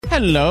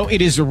Hello,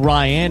 it is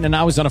Ryan, and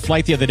I was on a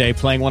flight the other day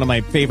playing one of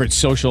my favorite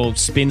social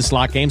spin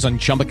slot games on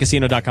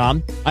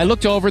ChumbaCasino.com. I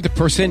looked over at the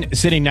person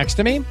sitting next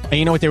to me, and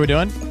you know what they were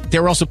doing? They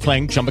were also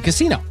playing Chumba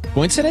Casino.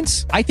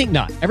 Coincidence? I think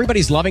not.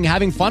 Everybody's loving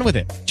having fun with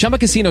it. Chumba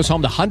Casino is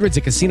home to hundreds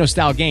of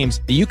casino-style games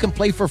that you can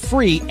play for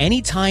free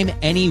anytime,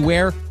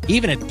 anywhere,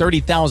 even at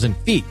 30,000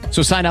 feet.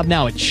 So sign up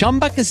now at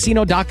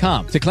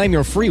ChumbaCasino.com to claim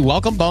your free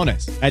welcome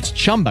bonus. That's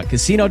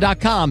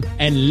ChumbaCasino.com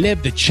and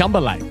live the Chumba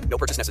life. No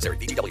purchase necessary.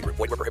 VGW. Void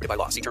were prohibited by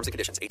law. See terms and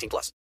conditions.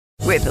 18+.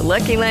 With the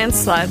Lucky Land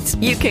Slots,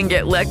 you can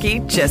get lucky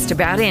just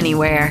about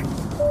anywhere.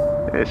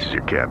 This is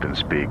your captain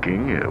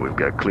speaking. We've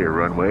got clear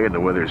runway and the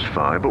weather's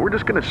fine, but we're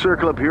just going to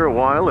circle up here a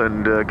while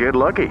and get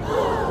lucky.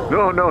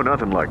 No,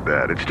 nothing like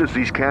that. It's just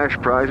these cash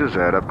prizes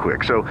add up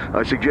quick. So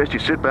I suggest you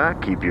sit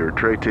back, keep your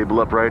tray table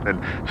upright,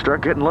 and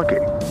start getting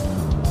lucky.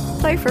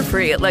 Play for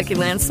free at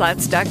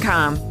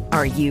LuckyLandSlots.com.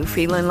 Are you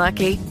feeling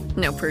lucky?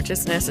 No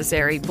purchase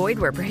necessary. Void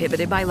where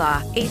prohibited by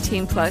law.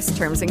 18+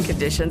 terms and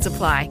conditions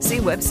apply. See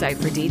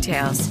website for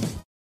details.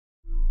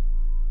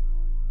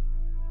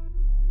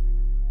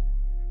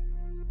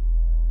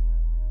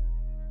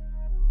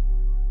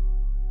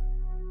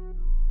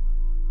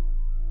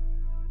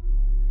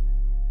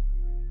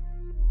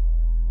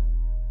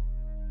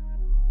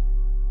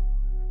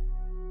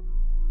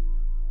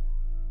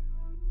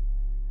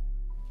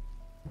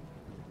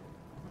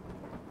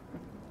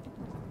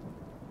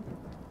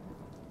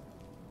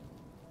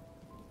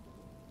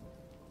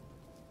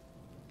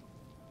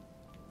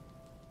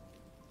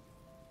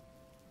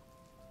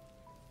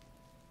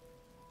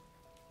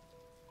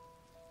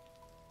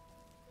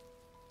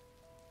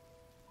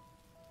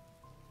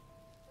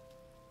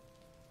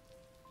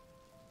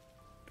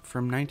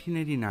 From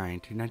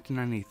 1989 to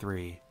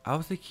 1993, I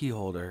was the key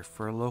holder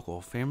for a local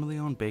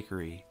family-owned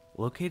bakery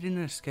located in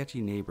a sketchy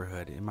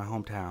neighborhood in my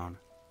hometown.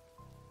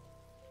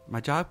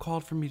 My job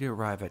called for me to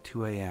arrive at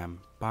 2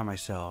 a.m. by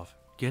myself,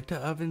 get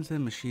the ovens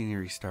and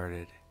machinery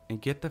started,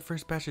 and get the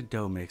first batch of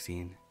dough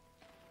mixing.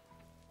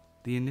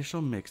 The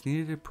initial mix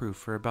needed to proof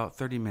for about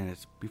 30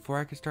 minutes before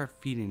I could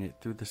start feeding it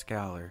through the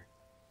scaler,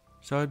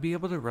 so I'd be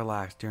able to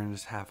relax during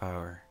this half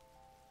hour.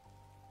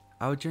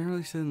 I would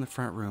generally sit in the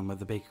front room of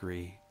the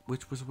bakery,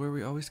 which was where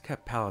we always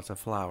kept pallets of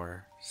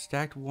flour,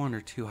 stacked one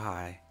or two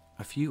high,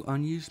 a few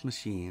unused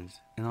machines,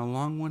 and a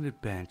long-winded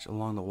bench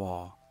along the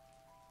wall.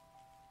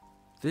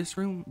 This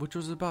room, which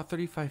was about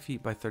 35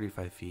 feet by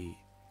 35 feet,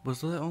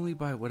 was lit only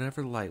by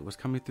whatever light was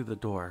coming through the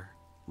door,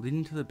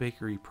 leading to the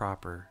bakery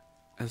proper,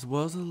 as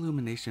well as the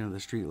illumination of the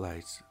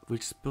streetlights,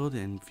 which spilled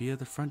in via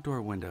the front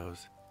door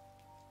windows.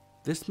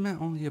 This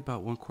meant only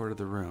about 1/4 of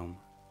the room,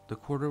 the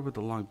quarter with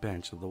the long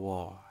bench of the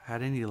wall,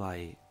 had any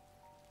light.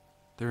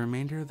 The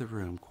remainder of the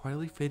room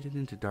quietly faded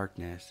into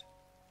darkness.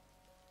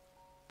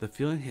 The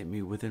feeling hit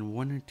me within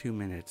 1 or 2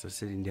 minutes of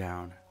sitting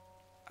down.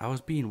 I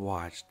was being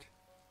watched.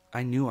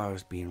 I knew I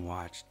was being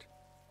watched.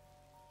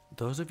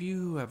 Those of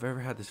you who have ever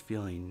had this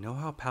feeling know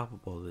how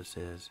palpable this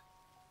is.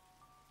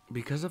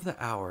 Because of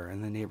the hour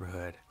and the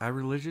neighborhood, I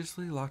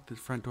religiously locked the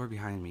front door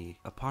behind me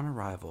upon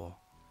arrival,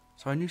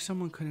 so I knew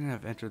someone couldn't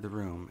have entered the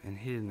room and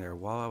hidden there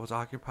while I was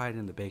occupied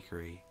in the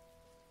bakery.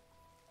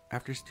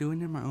 After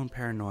stewing in my own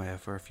paranoia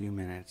for a few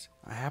minutes,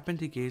 I happened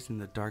to gaze in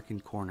the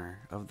darkened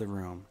corner of the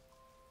room.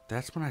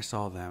 That's when I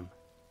saw them.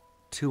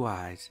 2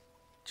 eyes,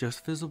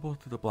 just visible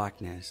through the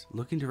blackness,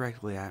 looking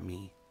directly at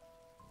me.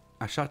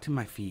 I shot to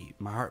my feet,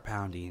 my heart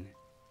pounding.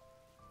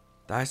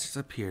 The eyes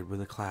disappeared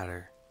with a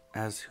clatter,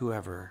 as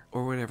whoever,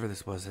 or whatever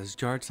this was, has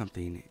jarred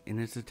something in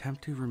its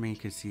attempt to remain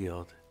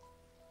concealed.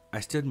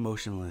 I stood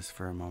motionless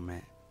for a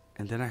moment,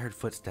 and then I heard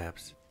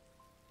footsteps,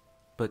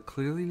 but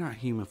clearly not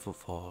human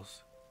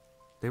footfalls.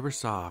 They were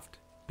soft,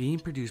 being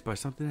produced by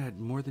something that had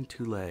more than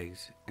 2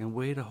 legs and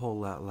weighed a whole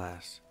lot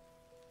less.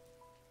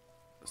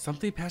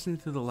 Something passing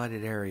through the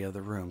lighted area of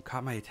the room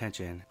caught my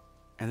attention,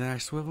 and then I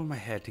swiveled my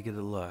head to get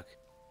a look.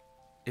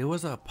 It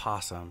was a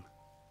possum.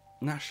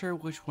 Not sure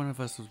which one of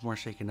us was more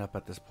shaken up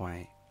at this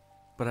point,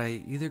 but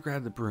I either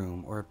grabbed the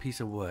broom or a piece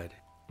of wood,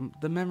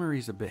 the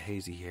memory's a bit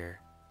hazy here,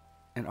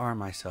 and armed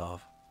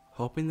myself,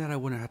 hoping that I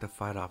wouldn't have to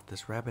fight off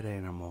this rabid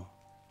animal.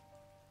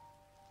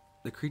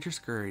 The creature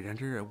scurried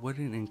under a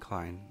wooden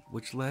incline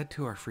which led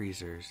to our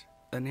freezers,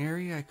 an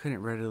area I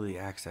couldn't readily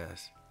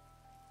access.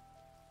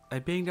 I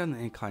banged on the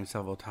incline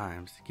several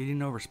times, getting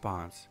no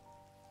response.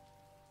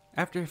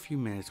 After a few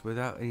minutes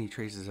without any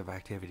traces of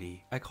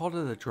activity, I called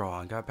it a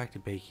draw and got back to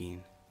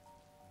baking.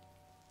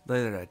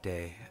 Later that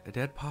day, a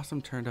dead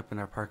possum turned up in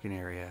our parking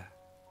area.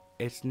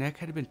 Its neck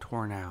had been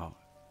torn out.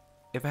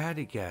 If I had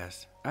to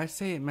guess, I'd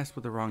say it messed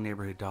with the wrong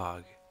neighborhood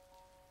dog.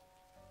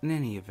 In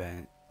any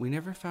event, we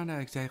never found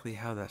out exactly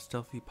how that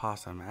stealthy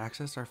possum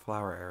accessed our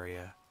flower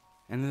area,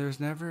 and there was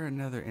never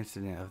another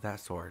incident of that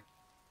sort.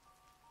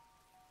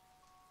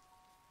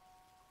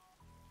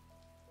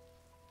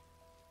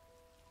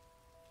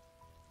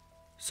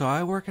 So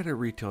I work at a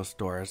retail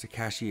store as a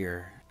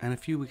cashier, and a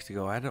few weeks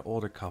ago I had an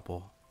older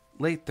couple,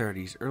 late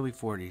 30s, early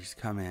 40s,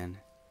 come in.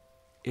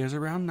 It was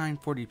around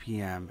 9:40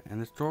 p.m.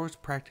 and the store was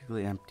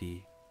practically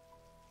empty.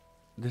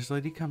 this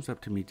lady comes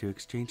up to me to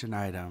exchange an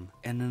item,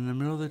 and in the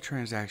middle of the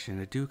transaction,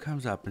 a dude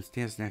comes up and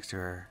stands next to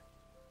her.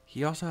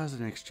 He also has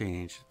an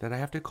exchange that I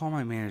have to call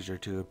my manager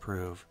to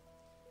approve.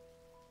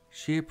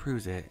 She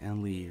approves it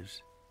and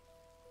leaves.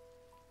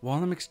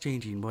 While I'm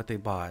exchanging what they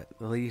bought,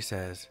 the lady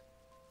says,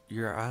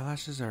 "Your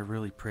eyelashes are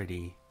really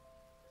pretty."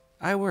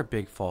 I wear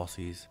big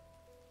falsies.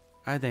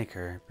 I thank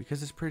her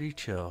because it's pretty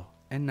chill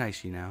and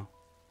nice, you know.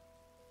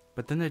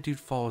 But then the dude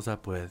follows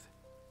up with,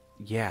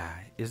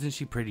 "Yeah, isn't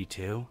she pretty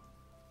too?"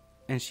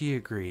 And she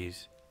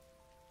agrees.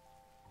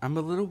 I'm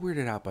a little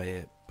weirded out by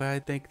it, but I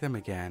thank them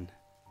again.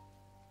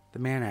 The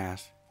man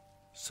asks,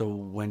 "So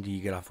when do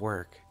you get off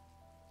work?"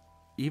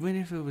 Even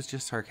if it was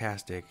just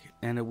sarcastic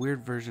and a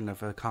weird version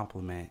of a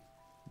compliment,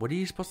 what are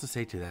you supposed to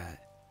say to that?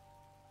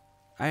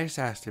 I just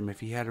asked him if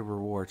he had a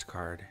rewards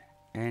card,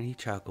 and he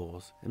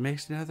chuckles and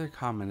makes another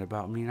comment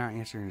about me not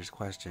answering his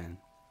question.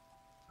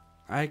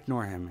 I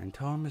ignore him and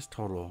tell him his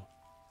total.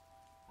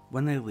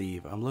 When they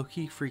leave, I'm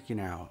low-key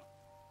freaking out.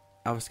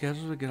 I was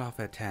scheduled to get off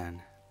at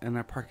 10, and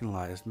our parking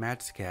lot is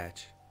mad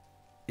sketch.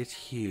 It's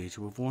huge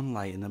with one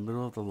light in the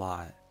middle of the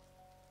lot.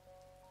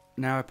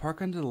 Now I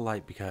park under the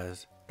light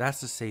because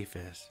that's the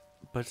safest,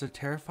 but it's a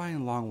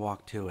terrifying long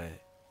walk to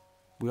it.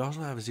 We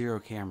also have 0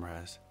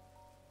 cameras.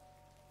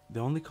 The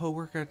only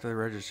co-worker at the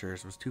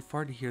registers was too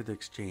far to hear the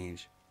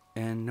exchange,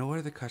 and no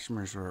other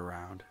customers were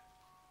around.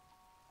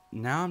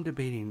 Now I'm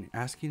debating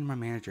asking my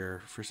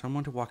manager for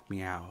someone to walk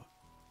me out.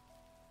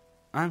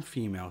 I'm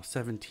female,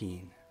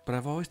 17, but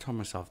I've always told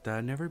myself that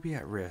I'd never be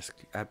at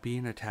risk at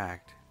being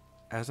attacked,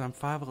 as I'm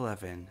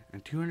 5'11"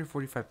 and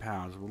 245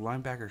 pounds with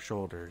linebacker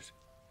shoulders.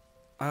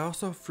 I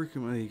also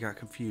frequently got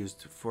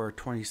confused for a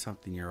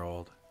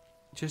 20-something-year-old,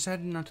 just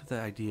adding onto the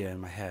idea in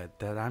my head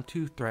that I'm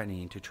too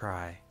threatening to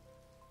try.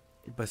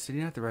 But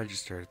sitting at the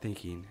register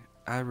thinking,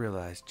 I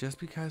realized just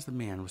because the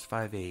man was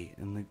 5'8"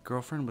 and the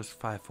girlfriend was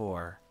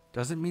 5'4",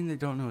 doesn't mean they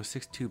don't know a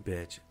 6'2"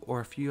 bitch or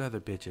a few other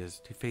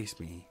bitches to face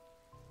me.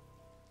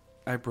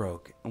 I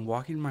broke and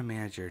walking my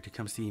manager to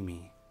come see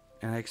me,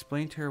 and I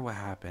explained to her what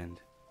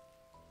happened.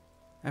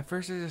 At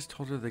first I just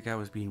told her the guy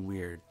was being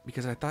weird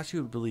because I thought she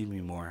would believe me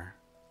more.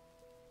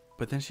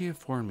 But then she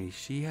informed me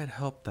she had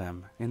helped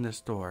them in the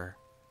store,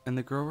 and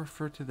the girl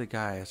referred to the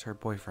guy as her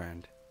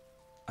boyfriend.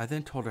 I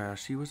then told her how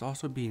she was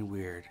also being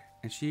weird,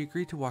 and she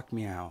agreed to walk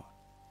me out.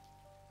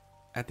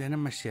 At the end of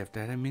my shift,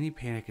 I had a mini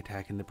panic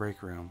attack in the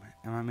break room,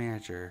 and my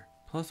manager,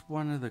 plus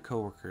one of the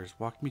coworkers,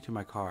 walked me to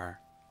my car.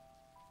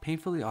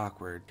 Painfully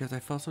awkward because I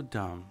felt so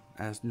dumb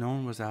as no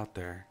one was out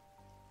there.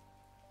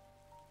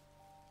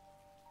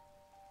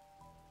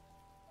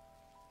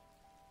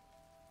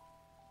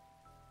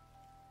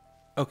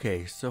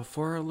 Okay, so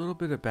for a little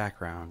bit of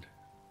background,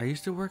 I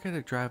used to work at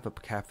a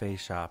drive-up cafe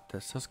shop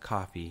that sells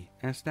coffee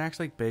and snacks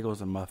like bagels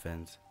and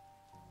muffins.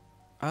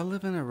 I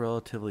live in a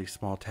relatively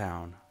small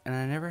town, and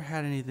I never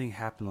had anything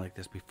happen like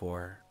this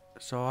before,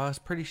 so I was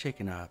pretty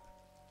shaken up.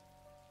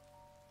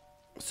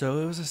 So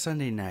it was a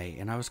Sunday night,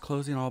 and I was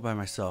closing all by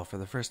myself for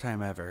the first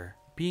time ever,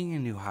 being a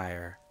new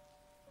hire.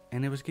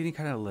 And it was getting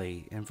kind of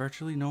late, and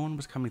virtually no one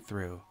was coming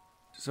through,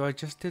 so I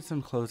just did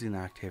some closing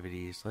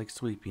activities like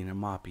sweeping and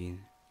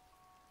mopping.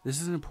 This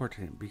is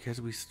important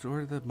because we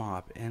stored the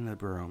mop and the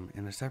broom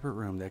in a separate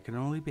room that could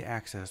only be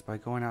accessed by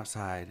going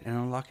outside and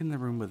unlocking the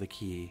room with a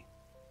key.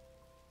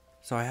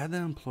 So I had the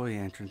employee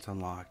entrance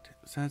unlocked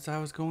since I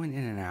was going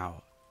in and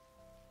out.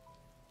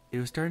 It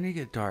was starting to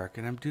get dark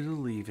and I'm due to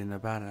leave in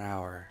about an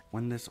hour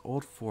when this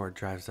old Ford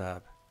drives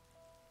up.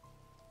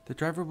 The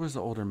driver was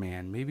an older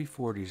man, maybe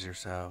 40s or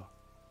so.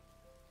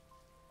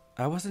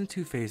 I wasn't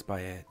too fazed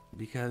by it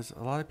because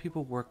a lot of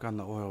people work on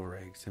the oil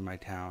rigs in my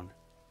town.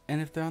 And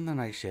if they're on the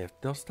night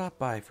shift, they'll stop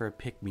by for a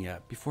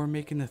pick-me-up before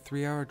making the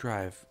 3-hour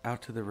drive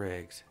out to the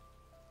rigs.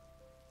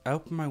 I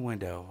opened my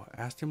window,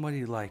 asked him what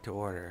he'd like to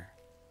order.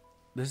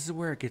 This is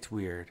where it gets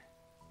weird.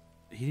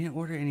 He didn't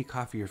order any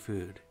coffee or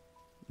food.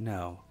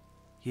 No.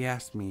 He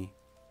asked me,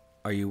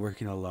 "Are you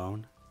working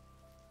alone?"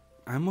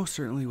 I most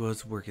certainly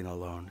was working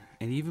alone,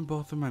 and even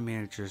both of my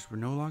managers were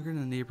no longer in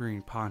the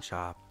neighboring pawn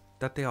shop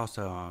that they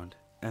also owned,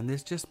 and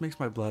this just makes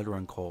my blood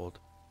run cold.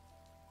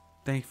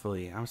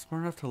 Thankfully, I'm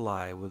smart enough to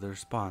lie with a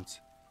response,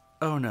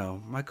 "Oh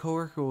no, my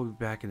coworker will be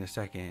back in a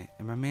second,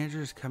 and my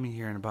manager is coming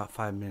here in about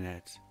 5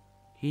 minutes.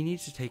 He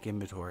needs to take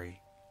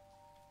inventory."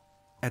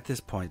 At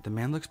this point, the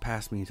man looks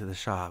past me into the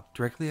shop,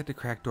 directly at the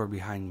cracked door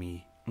behind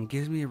me, and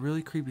gives me a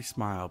really creepy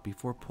smile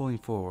before pulling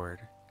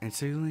forward and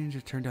signaling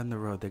to turn down the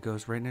road that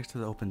goes right next to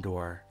the open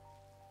door.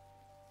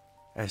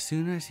 As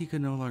soon as he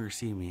could no longer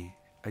see me,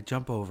 I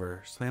jump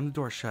over, slam the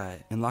door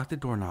shut, and lock the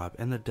doorknob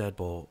and the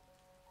deadbolt.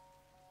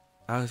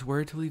 I was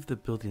worried to leave the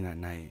building at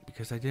night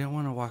because I didn't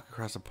want to walk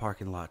across the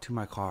parking lot to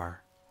my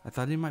car. I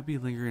thought he might be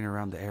lingering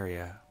around the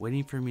area,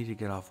 waiting for me to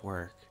get off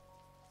work.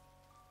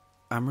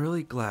 I'm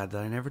really glad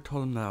that I never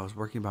told him that I was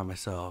working by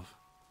myself.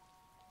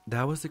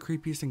 That was the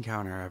creepiest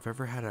encounter I've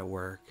ever had at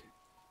work.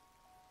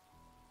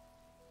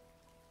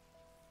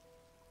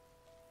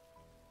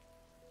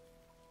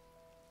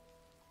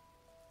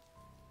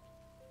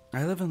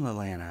 I live in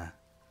Atlanta.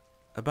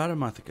 About a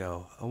month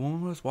ago, a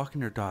woman was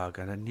walking her dog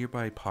at a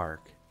nearby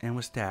park and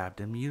was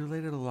stabbed and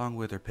mutilated along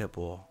with her pit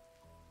bull.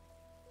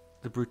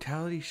 The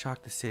brutality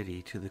shocked the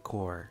city to the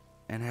core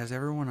and has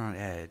everyone on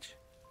edge.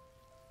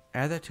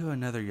 Add that to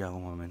another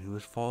young woman who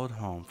was followed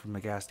home from a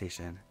gas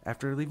station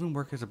after leaving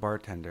work as a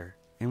bartender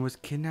and was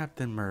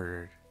kidnapped and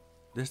murdered.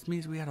 This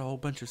means we had a whole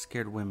bunch of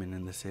scared women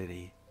in the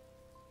city.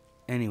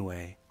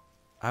 Anyway,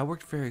 I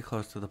worked very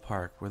close to the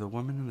park where the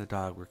woman and the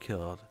dog were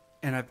killed,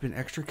 and I've been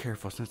extra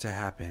careful since it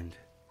happened.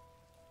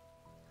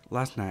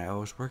 Last night I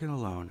was working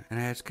alone and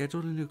I had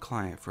scheduled a new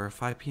client for a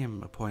 5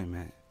 p.m.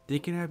 appointment,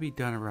 thinking I'd be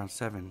done around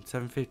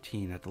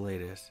 7:15 at the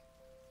latest.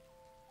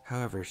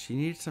 However, she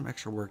needed some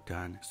extra work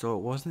done, so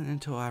it wasn't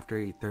until after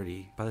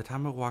 8:30 by the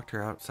time I walked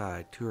her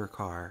outside to her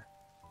car.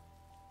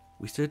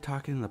 We stood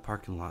talking in the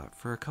parking lot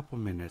for a couple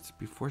minutes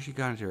before she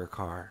got into her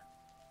car.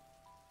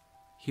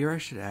 Here I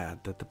should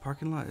add that the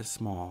parking lot is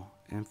small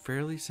and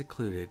fairly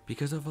secluded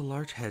because of a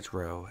large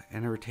hedgerow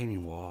and a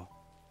retaining wall.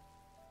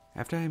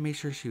 After I made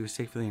sure she was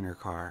safely in her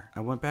car, I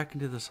went back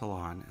into the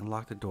salon and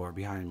locked the door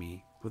behind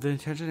me with the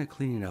intention of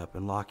cleaning up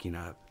and locking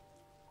up.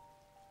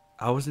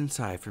 I was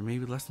inside for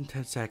maybe less than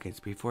 10 seconds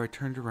before I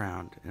turned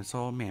around and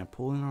saw a man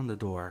pulling on the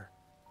door.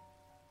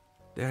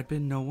 There had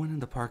been no one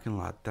in the parking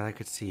lot that I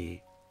could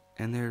see,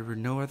 and there were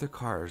no other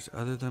cars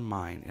other than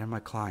mine and my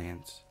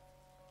clients.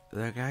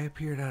 The guy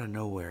appeared out of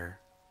nowhere.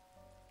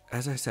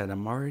 As I said,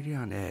 I'm already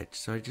on edge,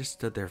 so I just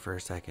stood there for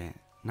a second,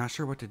 not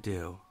sure what to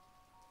do.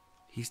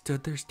 He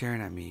stood there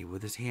staring at me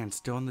with his hand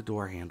still on the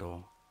door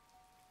handle.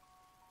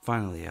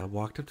 Finally, I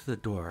walked up to the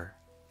door.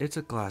 It's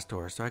a glass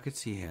door, so I could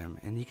see him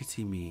and he could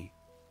see me.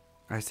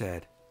 I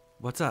said,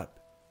 "What's up?"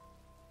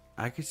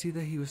 I could see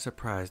that he was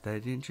surprised that I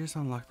didn't just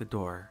unlock the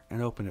door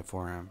and open it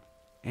for him,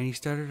 and he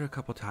stuttered a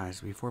couple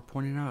times before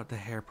pointing out the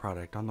hair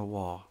product on the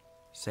wall,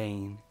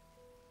 saying,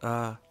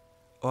 oh,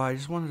 I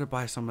just wanted to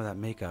buy some of that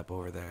makeup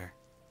over there."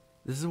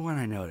 This is when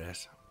I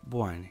noticed.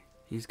 1.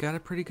 He's got a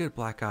pretty good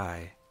black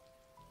eye.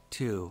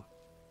 2.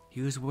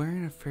 He was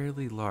wearing a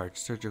fairly large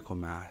surgical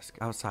mask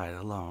outside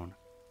alone,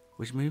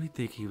 which made me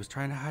think he was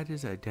trying to hide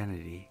his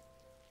identity.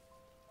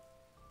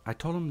 I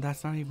told him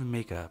that's not even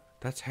makeup,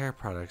 that's hair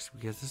products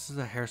because this is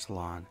a hair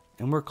salon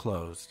and we're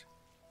closed.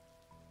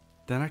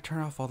 Then I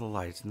turned off all the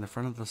lights in the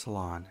front of the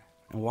salon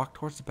and walked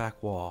towards the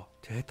back wall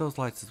to hit those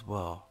lights as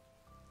well.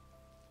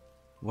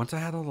 Once I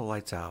had all the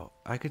lights out,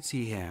 I could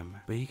see him,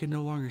 but he could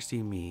no longer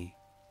see me.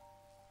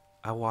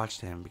 I watched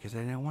him because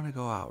I didn't want to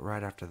go out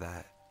right after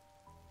that.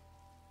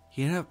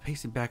 He ended up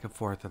pacing back and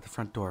forth at the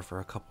front door for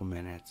a couple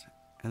minutes,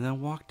 and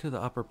then walked to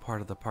the upper part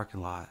of the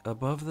parking lot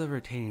above the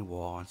retaining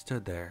wall and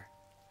stood there,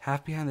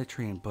 half behind the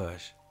tree and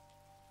bush.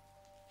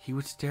 He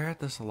would stare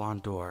at the salon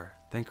door,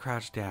 then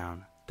crouch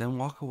down, then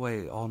walk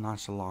away all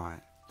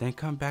nonchalant, then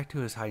come back to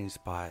his hiding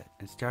spot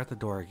and stare at the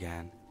door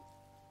again.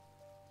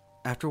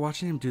 After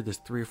watching him do this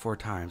 3 or 4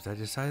 times, I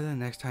decided the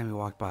next time he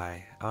walked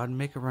by, I would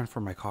make a run for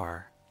my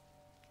car.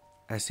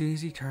 As soon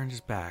as he turned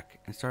his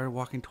back and started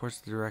walking towards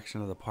the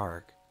direction of the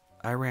park,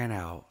 I ran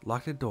out,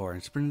 locked the door,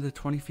 and sprinted the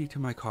 20 feet to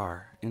my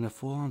car in a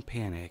full-on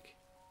panic.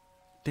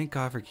 Thank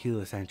God for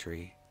keyless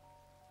entry.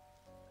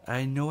 I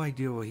had no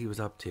idea what he was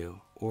up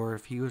to, or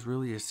if he was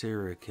really a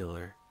serial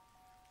killer.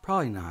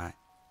 Probably not.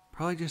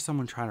 Probably just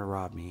someone trying to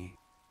rob me.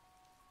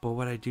 But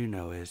what I do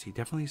know is he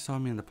definitely saw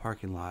me in the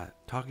parking lot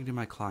talking to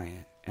my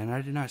client, and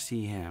I did not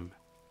see him.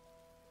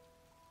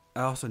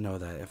 I also know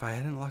that if I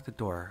hadn't locked the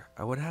door,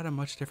 I would have had a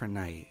much different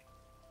night.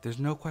 There's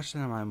no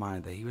question in my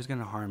mind that he was going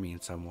to harm me in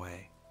some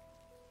way.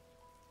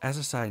 As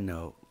a side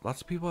note,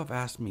 lots of people have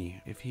asked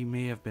me if he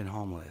may have been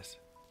homeless,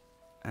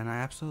 and I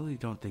absolutely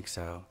don't think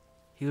so.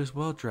 He was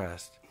well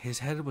dressed, his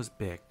head was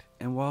bicked,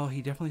 and while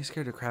he definitely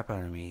scared the crap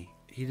out of me,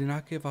 he did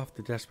not give off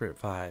the desperate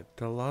vibe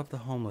that a lot of the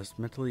homeless,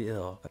 mentally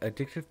ill,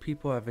 addictive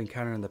people I've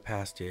encountered in the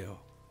past do.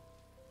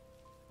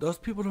 Those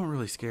people don't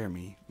really scare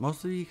me,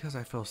 mostly because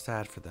I feel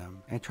sad for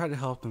them and try to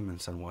help them in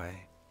some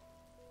way.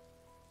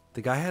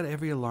 The guy had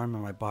every alarm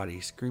in my body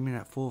screaming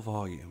at full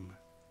volume.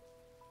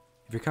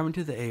 If you're coming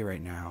to the A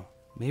right now,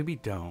 maybe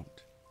don't.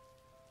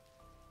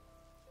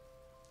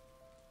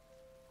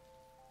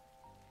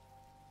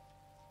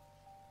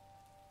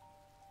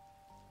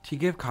 To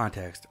give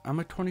context, I'm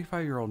a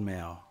 25-year-old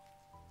male.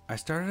 I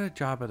started a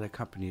job at a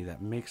company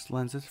that makes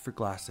lenses for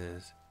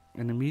glasses,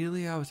 and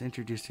immediately I was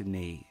introduced to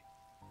Nate,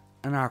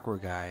 an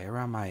awkward guy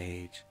around my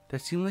age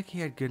that seemed like he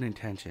had good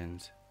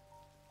intentions.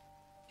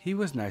 He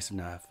was nice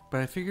enough,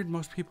 but I figured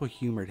most people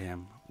humored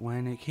him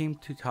when it came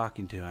to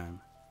talking to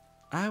him.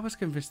 I was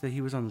convinced that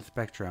he was on the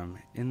spectrum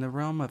in the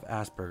realm of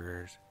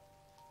Asperger's.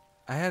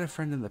 I had a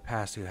friend in the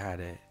past who had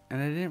it,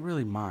 and I didn't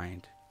really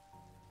mind.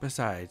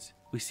 Besides,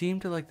 we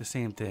seemed to like the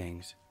same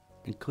things,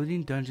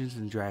 including Dungeons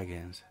and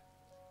Dragons.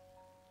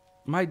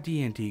 My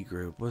D&D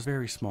group was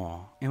very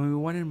small, and we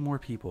wanted more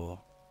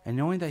people, and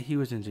knowing that he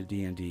was into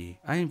D&D,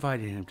 I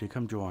invited him to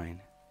come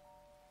join.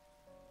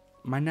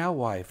 My now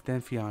wife,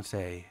 then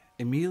fiancé,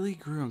 immediately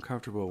grew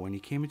uncomfortable when he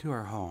came into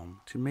our home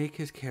to make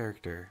his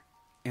character,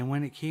 and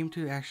when it came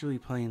to actually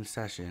playing the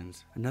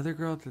sessions, another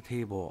girl at the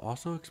table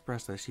also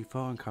expressed that she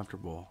felt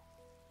uncomfortable.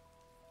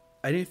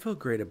 I didn't feel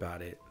great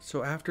about it,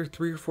 so after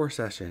 3 or 4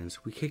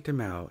 sessions, we kicked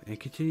him out and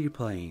continued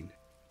playing.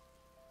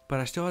 But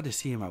I still had to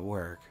see him at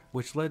work,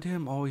 which led to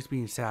him always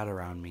being sad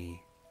around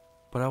me.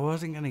 But I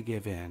wasn't going to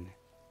give in.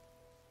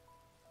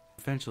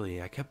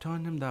 Eventually, I kept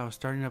telling him that I was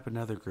starting up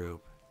another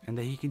group, and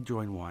that he could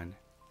join one,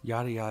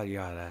 yada yada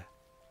yada.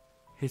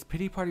 His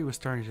pity party was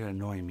starting to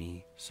annoy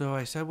me, so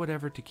I said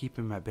whatever to keep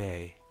him at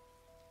bay.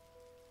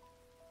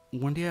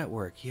 One day at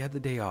work, he had the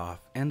day off,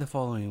 and the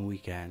following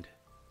weekend.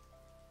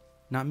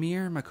 Not me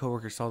or my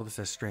coworkers saw this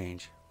as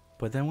strange,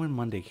 but then when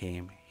Monday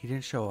came, he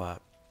didn't show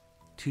up.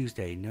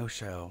 Tuesday, no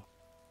show.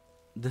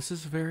 This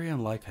is very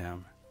unlike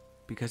him,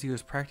 because he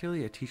was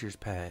practically a teacher's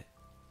pet.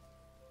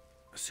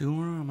 Soon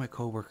one of my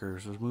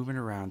coworkers was moving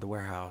around the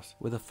warehouse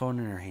with a phone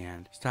in her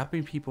hand,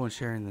 stopping people and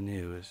sharing the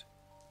news.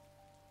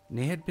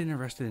 Nate had been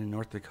arrested in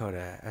North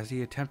Dakota as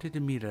he attempted to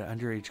meet an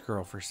underage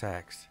girl for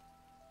sex.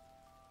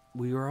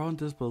 We were all in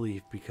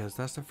disbelief because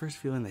that's the first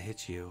feeling that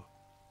hits you.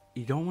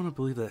 You don't want to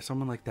believe that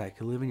someone like that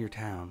could live in your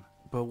town,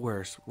 but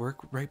worse, work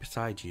right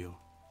beside you.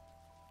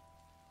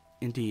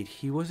 Indeed,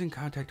 he was in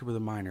contact with a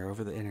minor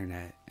over the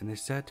internet and they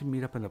set to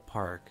meet up in a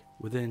park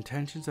with the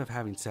intentions of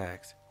having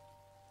sex.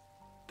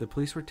 The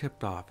police were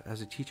tipped off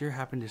as a teacher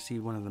happened to see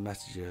one of the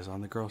messages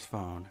on the girl's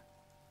phone.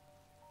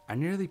 I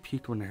nearly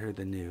puked when I heard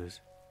the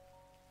news.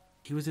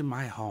 He was in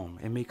my home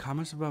and made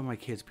comments about my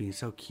kids being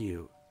so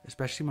cute,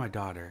 especially my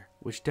daughter,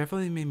 which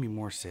definitely made me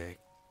more sick.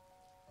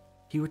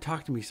 He would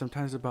talk to me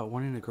sometimes about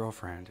wanting a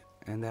girlfriend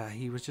and that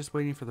he was just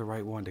waiting for the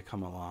right one to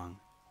come along,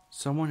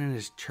 someone in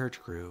his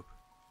church group.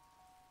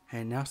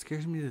 And it now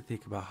scares me to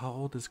think about how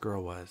old this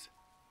girl was.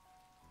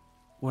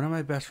 One of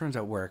my best friends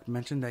at work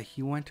mentioned that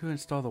he went to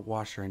install the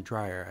washer and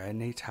dryer at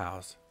Nate's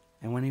house,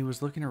 and when he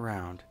was looking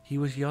around, he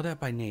was yelled at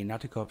by Nate not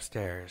to go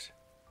upstairs.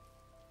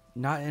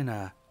 Not in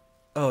a,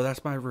 "Oh,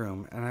 that's my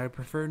room, and I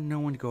prefer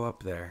no one to go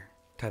up there"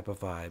 type of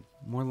vibe.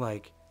 More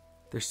like,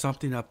 "There's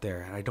something up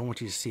there, and I don't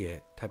want you to see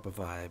it" type of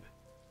vibe.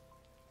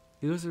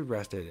 He was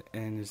arrested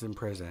and is in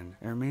prison,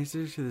 and remains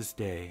there to this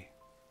day.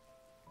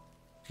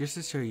 Just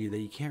to show you that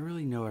you can't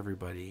really know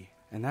everybody,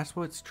 and that's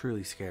what's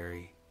truly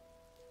scary.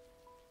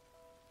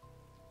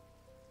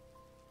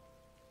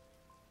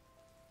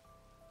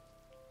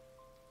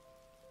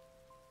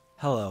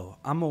 Hello,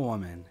 I'm a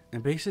woman,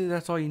 and basically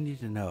that's all you need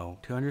to know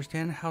to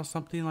understand how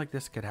something like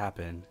this could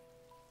happen.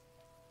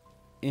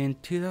 In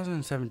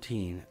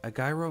 2017, a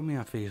guy wrote me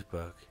on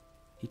Facebook.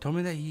 He told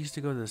me that he used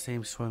to go to the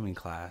same swimming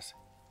class.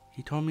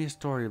 He told me a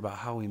story about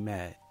how we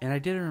met, and I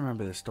didn't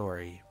remember the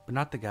story, but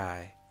not the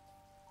guy.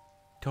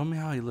 He told me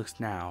how he looks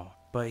now,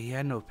 but he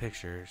had no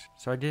pictures,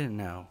 so I didn't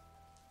know.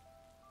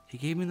 He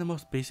gave me the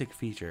most basic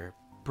feature: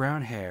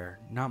 brown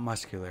hair, not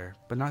muscular,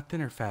 but not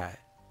thin or fat.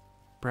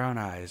 Brown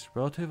eyes,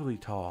 relatively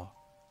tall.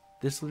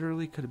 This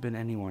literally could have been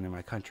anyone in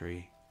my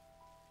country.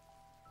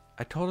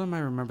 I told him I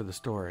remember the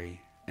story,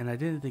 and I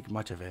didn't think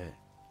much of it.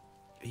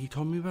 He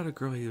told me about a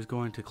girl he was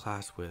going to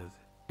class with,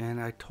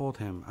 and I told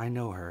him I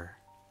know her.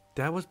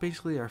 That was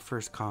basically our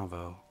first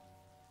convo.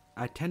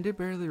 I tend to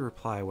barely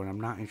reply when I'm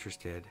not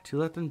interested, to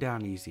let them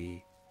down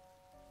easy.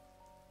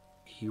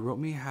 He wrote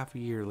me half a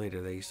year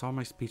later that he saw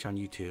my speech on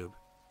YouTube.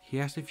 He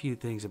asked a few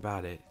things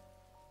about it.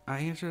 I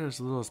answered as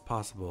little as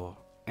possible,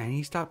 and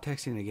he stopped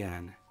texting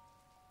again.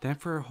 Then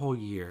for a whole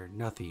year,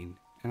 nothing,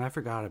 and I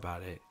forgot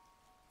about it.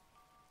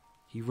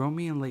 He wrote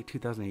me in late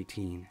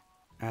 2018,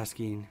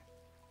 asking,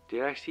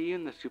 "Did I see you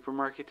in the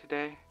supermarket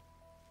today?"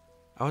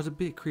 I was a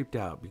bit creeped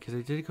out because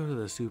I did go to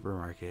the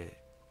supermarket,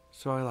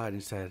 so I lied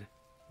and said,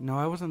 "No,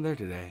 I wasn't there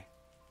today."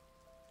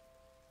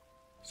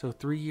 So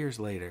 3 years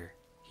later,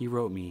 he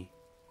wrote me,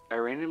 "I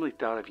randomly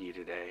thought of you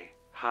today.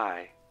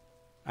 Hi."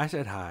 I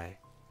said hi.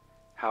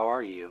 "How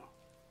are you?"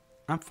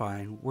 "I'm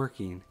fine,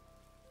 working.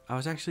 I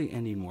was actually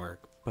ending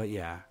work, but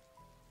yeah."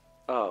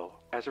 "Oh,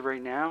 as of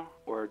right now,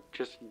 or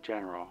just in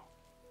general?"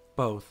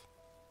 "Both."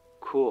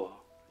 "Cool.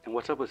 And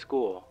what's up with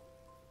school?"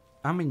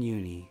 "I'm in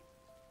uni."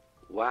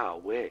 "Wow,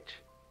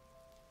 which?"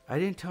 I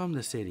didn't tell him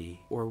the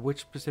city, or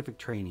which specific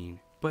training,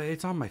 but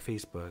it's on my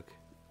Facebook.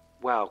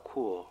 "Wow,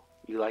 cool.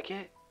 You like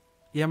it?"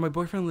 "Yeah, my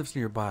boyfriend lives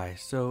nearby,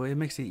 so it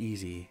makes it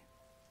easy."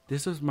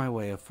 This was my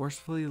way of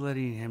forcefully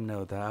letting him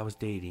know that I was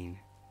dating.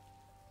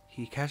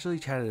 He casually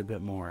chatted a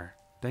bit more,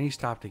 then he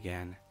stopped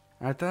again,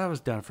 and I thought I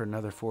was done for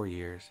another 4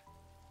 years.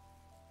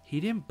 He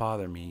didn't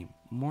bother me,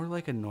 more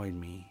like annoyed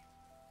me.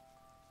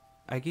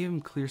 I gave him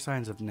clear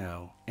signs of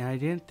no, and I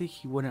didn't think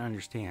he wouldn't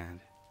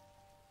understand.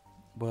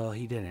 Well,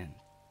 he didn't.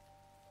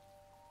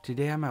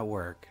 Today I'm at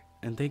work,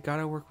 and thank God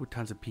I work with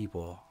tons of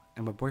people,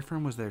 and my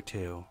boyfriend was there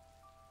too.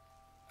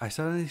 I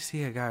suddenly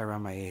see a guy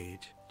around my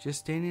age, just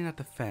standing at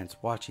the fence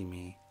watching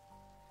me.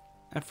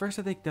 At first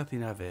I think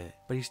nothing of it,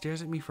 but he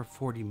stares at me for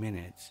 40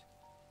 minutes.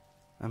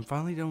 I'm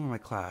finally done with my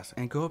class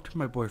and go up to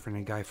my boyfriend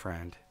and guy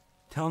friend,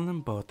 telling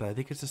them both that I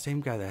think it's the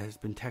same guy that has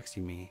been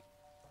texting me.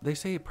 They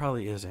say it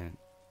probably isn't,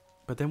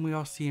 but then we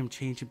all see him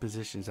changing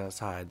positions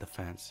outside the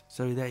fence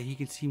so that he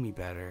can see me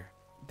better.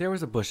 There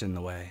was a bush in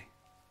the way.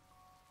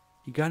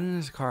 He got in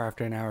his car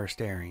after an hour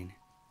staring.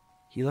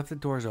 He left the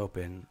doors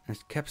open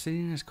and kept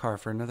sitting in his car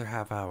for another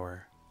half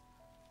hour.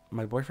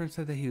 My boyfriend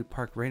said that he would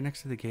park right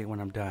next to the gate when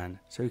I'm done,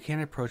 so he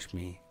can't approach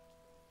me.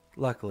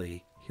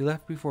 Luckily, he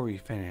left before we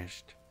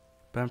finished,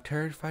 but I'm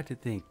terrified to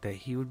think that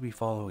he would be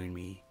following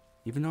me,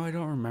 even though I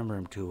don't remember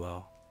him too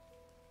well.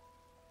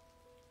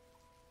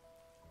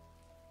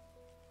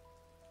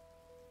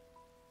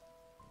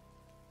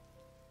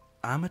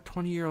 I'm a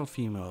 20-year-old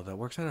female that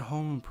works at a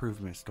home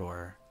improvement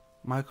store.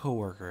 My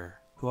coworker,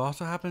 who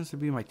also happens to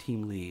be my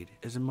team lead,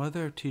 is a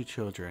mother of 2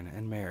 children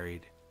and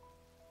married.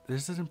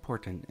 This is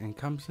important and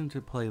comes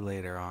into play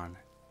later on.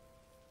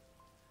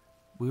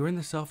 We were in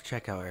the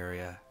self-checkout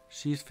area.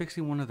 She is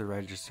fixing one of the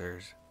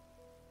registers.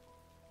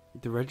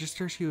 The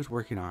register she was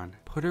working on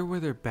put her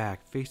with her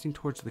back facing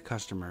towards the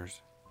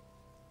customers.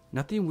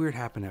 Nothing weird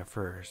happened at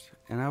first,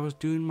 and I was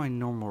doing my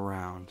normal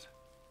rounds.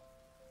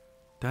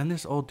 Then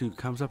this old dude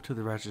comes up to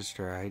the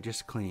register I had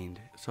just cleaned,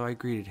 so I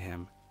greeted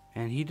him,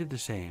 and he did the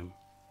same.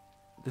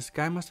 This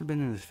guy must have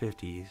been in his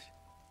 50s.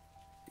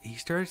 He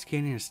started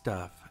scanning his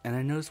stuff, and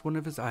I noticed one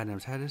of his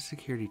items had a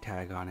security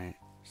tag on it,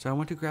 so I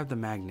went to grab the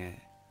magnet.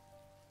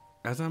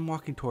 As I'm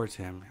walking towards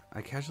him,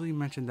 I casually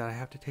mentioned that I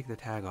have to take the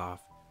tag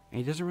off, and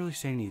he doesn't really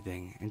say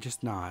anything and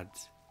just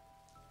nods.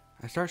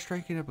 I start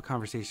striking up a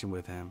conversation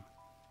with him.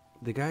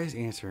 The guy is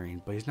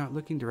answering, but he's not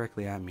looking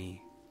directly at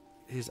me.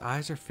 His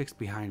eyes are fixed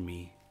behind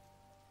me.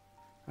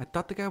 I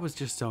thought the guy was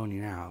just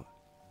zoning out.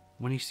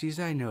 When he sees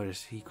that I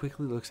notice, he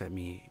quickly looks at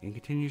me and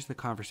continues the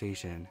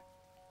conversation.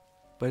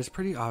 But it's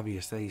pretty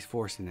obvious that he's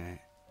forcing it.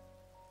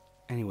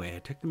 Anyway, I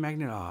took the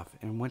magnet off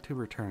and went to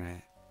return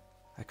it.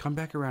 I come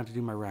back around to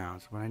do my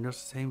rounds when I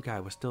noticed the same guy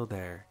was still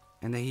there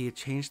and that he had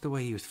changed the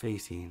way he was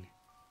facing.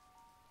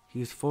 He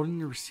was folding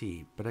the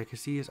receipt, but I could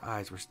see his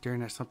eyes were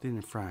staring at something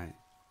in front.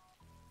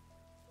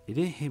 It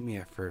didn't hit me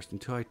at first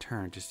until I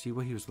turned to see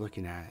what he was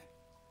looking at.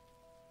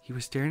 He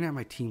was staring at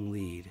my team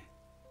lead.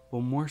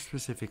 Well, more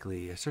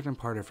specifically, a certain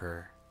part of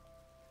her.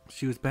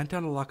 She was bent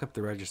down to lock up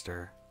the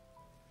register.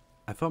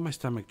 I felt my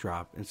stomach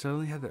drop and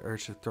suddenly had the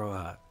urge to throw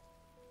up.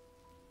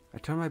 I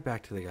turned my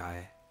back to the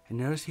guy and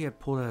noticed he had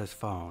pulled out his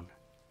phone.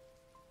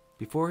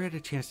 Before he had a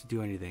chance to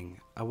do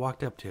anything, I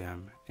walked up to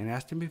him and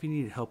asked him if he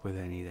needed help with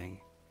anything.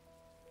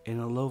 In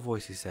a low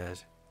voice he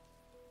says,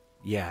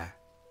 "Yeah,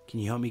 can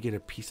you help me get a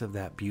piece of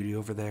that beauty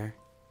over there?"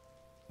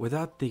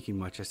 Without thinking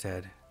much, I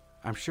said,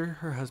 "I'm sure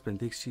her husband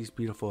thinks she's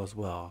beautiful as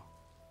well."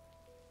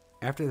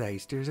 After that, he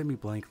stares at me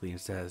blankly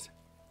and says,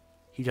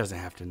 "He doesn't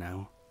have to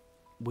know,"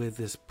 with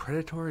this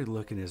predatory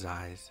look in his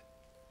eyes.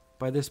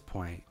 By this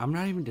point, I'm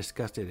not even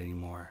disgusted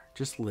anymore,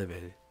 just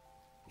livid.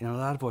 In a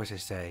loud voice I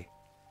say,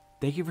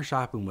 "Thank you for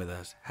shopping with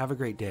us. Have a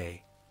great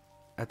day."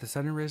 At the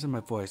sudden raise in my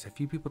voice, a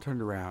few people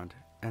turned around,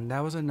 and that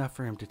was enough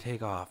for him to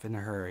take off in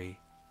a hurry.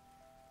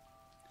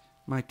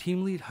 My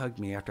team lead hugged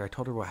me after I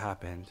told her what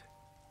happened.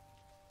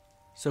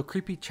 "So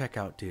creepy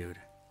checkout dude,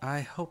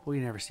 I hope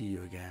we never see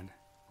you again."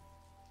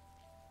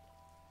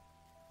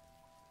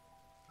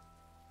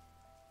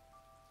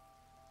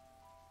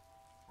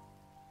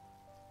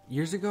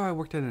 Years ago, I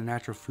worked at a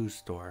natural food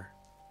store.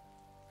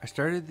 I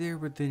started there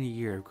within a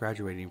year of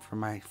graduating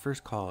from my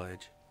first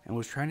college and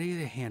was trying to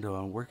get a handle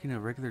on working a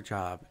regular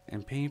job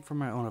and paying for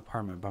my own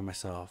apartment by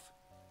myself.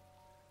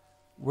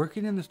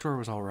 Working in the store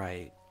was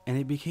alright, and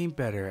it became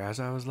better as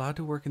I was allowed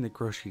to work in the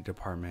grocery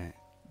department,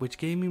 which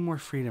gave me more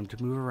freedom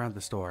to move around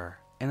the store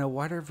and a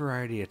wider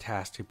variety of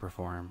tasks to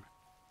perform.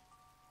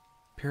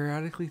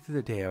 Periodically through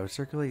the day, I would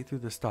circulate through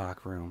the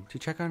stock room to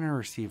check on our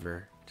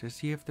receiver to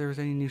see if there was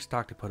any new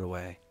stock to put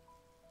away.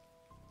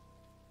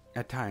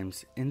 At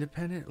times,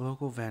 independent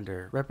local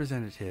vendor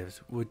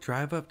representatives would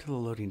drive up to the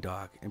loading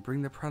dock and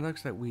bring the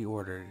products that we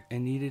ordered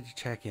and needed to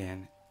check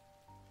in.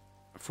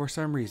 For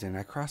some reason,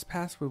 I crossed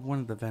paths with one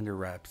of the vendor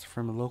reps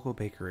from a local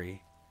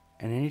bakery,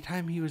 and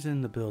anytime he was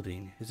in the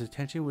building, his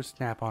attention would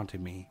snap onto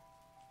me.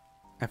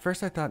 At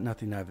first I thought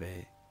nothing of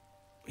it.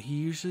 He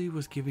usually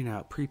was giving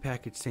out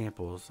prepackaged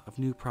samples of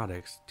new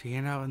products to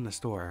hand out in the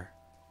store,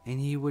 and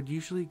he would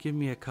usually give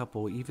me a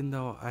couple even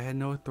though I had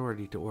no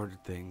authority to order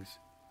things.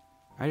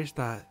 I just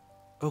thought,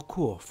 oh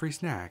cool, free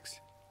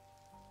snacks.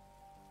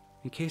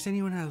 In case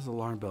anyone has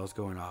alarm bells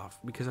going off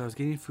because I was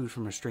getting food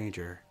from a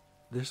stranger,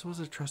 this was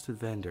a trusted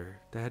vendor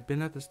that had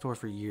been at the store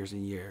for years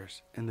and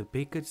years, and the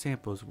baked good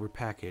samples were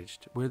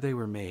packaged where they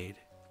were made,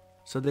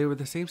 so they were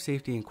the same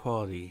safety and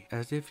quality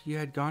as if you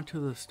had gone to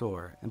the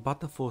store and bought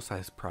the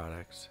full-size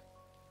products.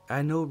 I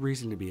had no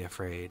reason to be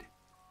afraid,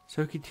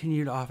 so it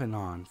continued off and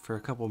on for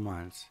a couple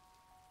months.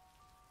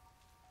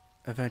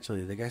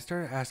 Eventually, the guy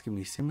started asking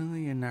me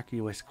seemingly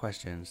innocuous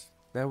questions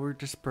that were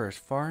dispersed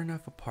far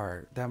enough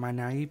apart that my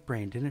naive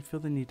brain didn't feel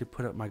the need to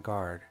put up my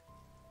guard.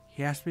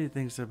 He asked me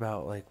things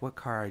about like what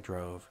car I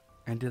drove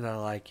and did I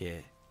like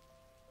it.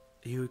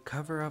 He would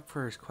cover up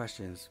for his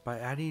questions by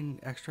adding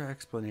extra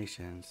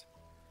explanations,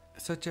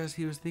 such as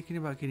he was thinking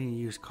about getting a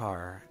used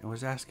car and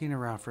was asking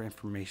around for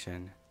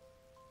information.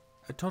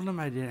 I told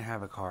him I didn't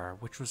have a car,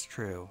 which was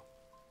true.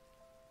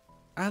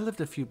 I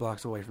lived a few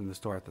blocks away from the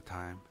store at the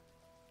time.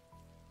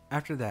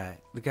 After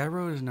that, the guy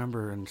wrote his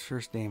number and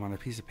first name on a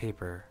piece of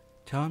paper,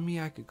 telling me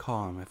I could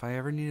call him if I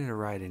ever needed a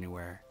ride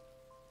anywhere.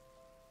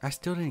 I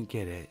still didn't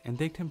get it and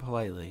thanked him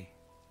politely,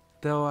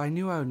 though I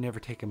knew I would never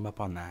take him up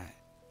on that.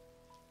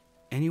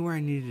 Anywhere I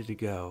needed to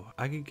go,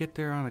 I could get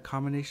there on a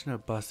combination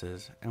of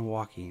buses and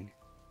walking.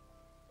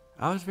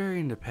 I was very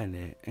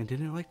independent and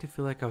didn't like to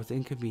feel like I was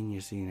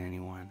inconveniencing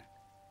anyone.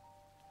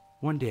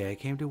 One day I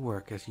came to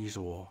work as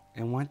usual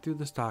and went through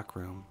the stock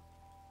room.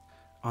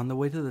 On the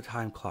way to the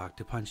time clock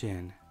to punch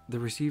in, the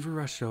receiver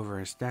rushed over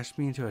and snatched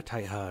me into a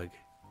tight hug,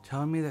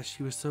 telling me that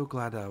she was so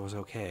glad that I was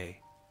okay.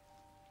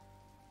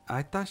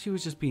 I thought she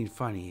was just being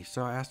funny,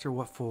 so I asked her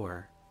what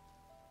for.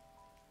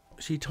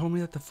 She told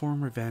me that the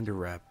former vendor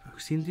rep, who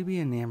seemed to be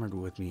enamored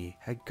with me,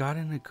 had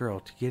gotten a girl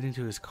to get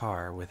into his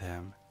car with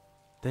him.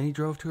 Then he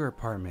drove to her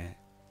apartment,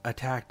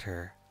 attacked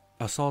her,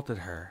 assaulted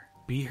her,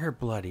 beat her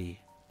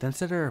bloody, then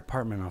set her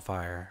apartment on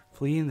fire,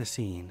 fleeing the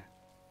scene.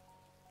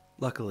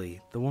 Luckily,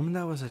 the woman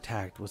that was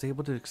attacked was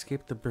able to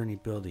escape the burning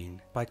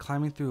building by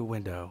climbing through a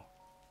window.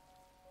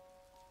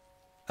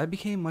 I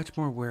became much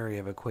more wary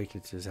of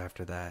acquaintances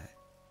after that.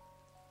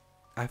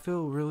 I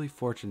feel really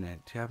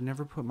fortunate to have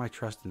never put my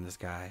trust in this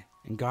guy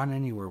and gone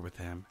anywhere with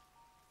him.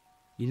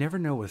 You never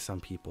know with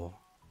some people.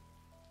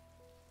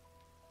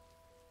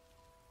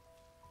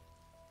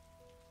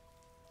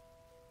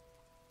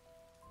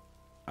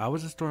 I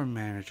was a store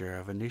manager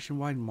of a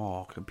nationwide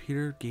mall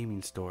computer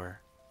gaming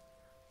store.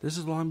 This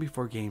is long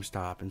before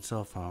GameStop and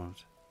cell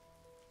phones.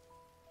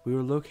 We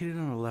were located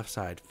on the left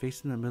side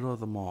facing the middle of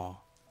the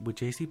mall, with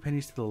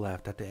JCPenney's to the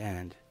left at the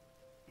end.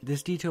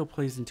 This detail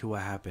plays into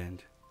what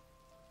happened.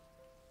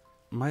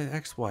 My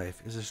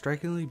ex-wife is a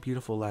strikingly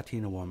beautiful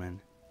Latina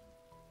woman.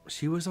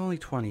 She was only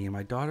 20 and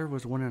my daughter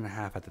was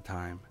 1.5 at the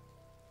time.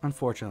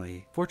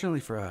 Fortunately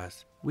for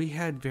us, we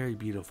had very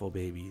beautiful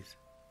babies.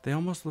 They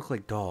almost looked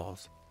like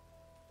dolls.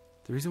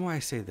 The reason why I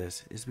say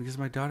this is because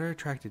my daughter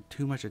attracted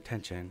too much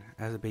attention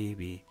as a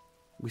baby.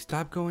 We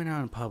stopped going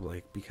out in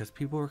public because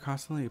people were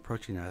constantly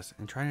approaching us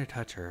and trying to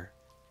touch her.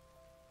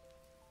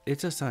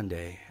 It's a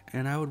Sunday,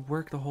 and I would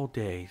work the whole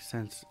day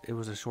since it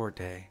was a short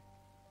day.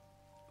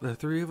 The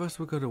three of us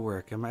would go to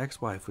work and my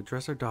ex-wife would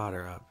dress our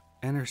daughter up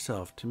and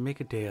herself to make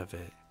a day of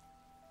it.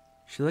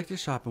 She liked to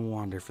shop and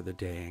wander for the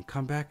day and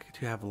come back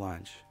to have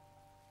lunch.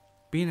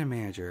 Being a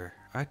manager,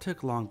 I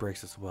took long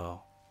breaks as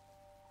well.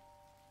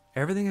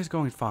 Everything is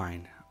going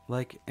fine,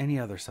 like any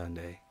other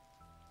Sunday.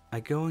 I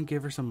go and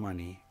give her some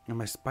money, and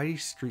my spidey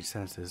street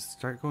senses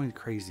start going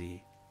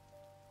crazy.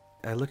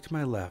 I look to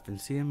my left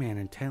and see a man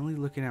intently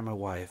looking at my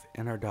wife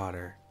and our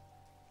daughter.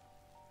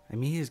 I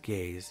meet his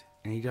gaze,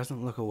 and he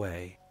doesn't look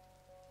away.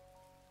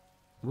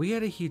 We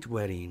had a huge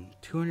wedding,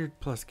 200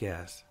 plus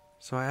guests,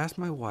 so I asked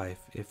my wife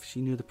if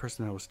she knew the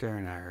person that was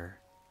staring at her.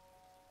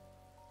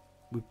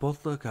 We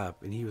both look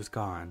up, and he was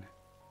gone.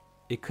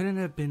 It couldn't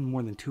have been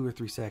more than 2 or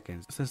 3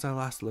 seconds since I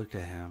last looked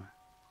at him.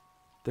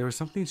 There was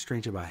something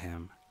strange about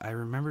him, I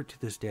remember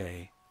to this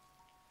day.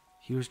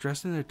 He was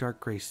dressed in a dark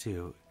gray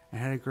suit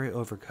and had a gray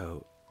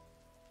overcoat.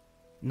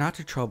 Not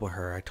to trouble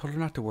her, I told her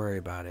not to worry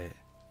about it.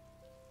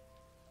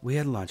 We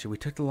had lunch and we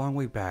took the long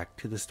way back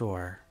to the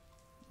store.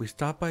 We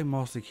stopped by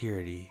mall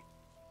security.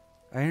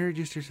 I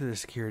introduced her to the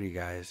security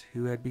guys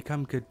who had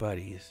become good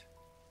buddies.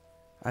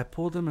 I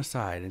pulled them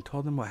aside and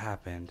told them what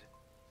happened.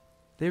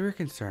 They were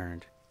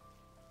concerned.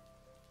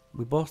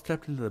 We both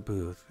stepped into the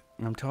booth,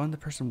 and I'm telling the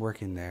person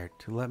working there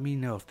to let me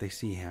know if they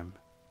see him.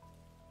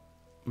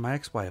 My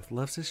ex-wife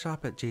loves to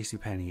shop at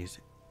JCPenney's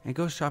and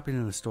goes shopping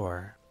in the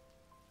store.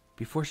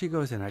 Before she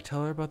goes in, I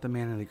tell her about the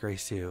man in the gray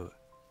suit.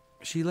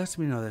 She lets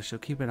me know that she'll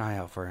keep an eye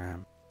out for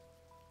him.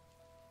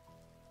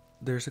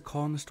 There's a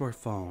call on the store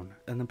phone.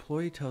 An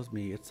employee tells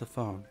me it's the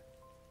phone,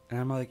 and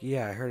I'm like,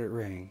 yeah, I heard it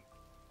ring.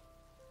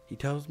 He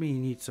tells me he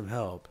needs some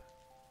help.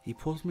 He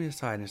pulls me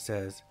aside and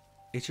says,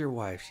 it's your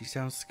wife, she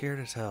sounds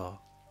scared as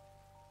hell.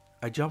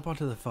 I jump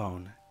onto the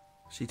phone.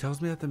 She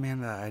tells me that the man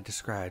that I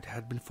described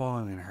had been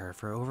following her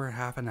for over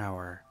half an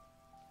hour.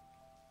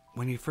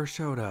 When he first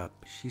showed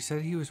up, she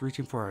said he was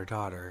reaching for our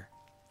daughter.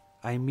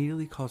 I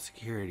immediately called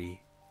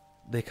security.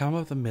 They come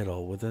up the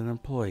middle with an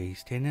employee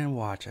standing on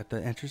watch at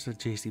the entrance of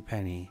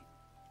JCPenney.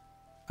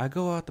 I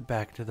go out the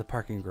back to the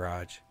parking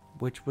garage,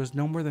 which was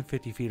no more than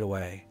 50 feet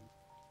away.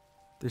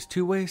 There's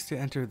 2 ways to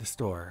enter the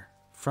store,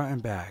 front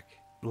and back.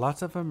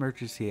 Lots of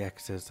emergency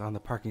exits on the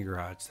parking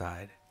garage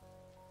side.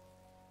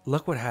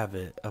 Luck would have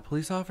it, a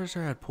police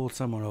officer had pulled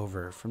someone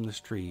over from the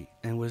street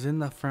and was in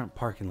the front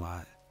parking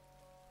lot.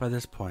 By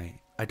this point,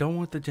 I don't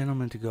want the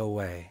gentleman to go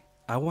away.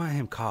 I want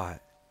him caught.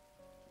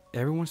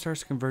 Everyone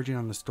starts converging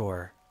on the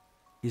store.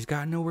 He's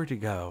got nowhere to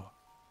go.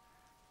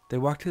 They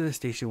walk to the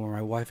station where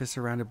my wife is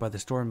surrounded by the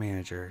store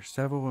manager,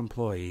 several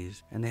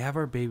employees, and they have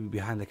our baby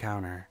behind the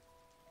counter.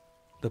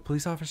 The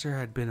police officer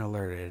had been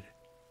alerted.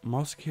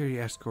 Mall security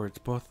escorts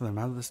both of them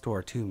out of the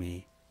store to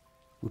me.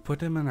 We put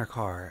them in our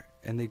car,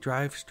 and they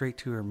drive straight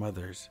to her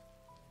mother's.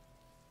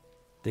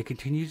 They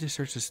continue to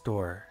search the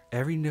store,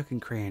 every nook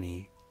and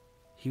cranny.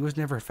 He was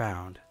never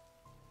found.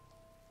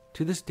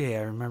 To this day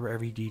I remember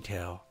every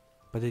detail,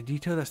 but the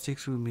detail that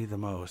sticks with me the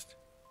most,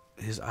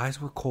 his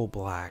eyes were coal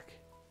black.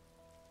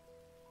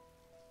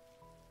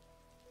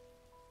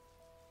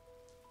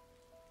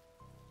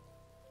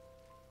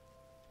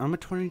 I'm a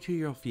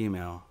 22-year-old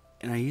female,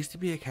 and I used to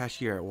be a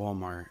cashier at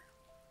Walmart.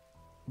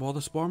 While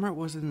this Walmart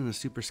wasn't in a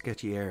super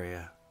sketchy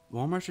area,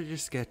 Walmarts are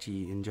just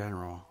sketchy in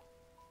general.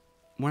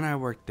 When I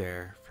worked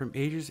there, from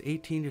ages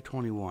 18 to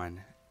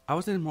 21, I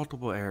was in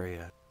multiple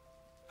areas.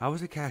 I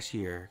was a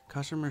cashier,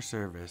 customer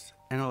service,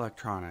 and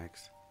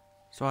electronics,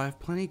 so I have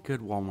plenty good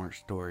Walmart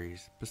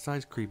stories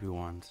besides creepy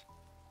ones.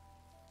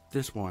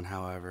 This one,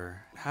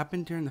 however,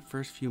 happened during the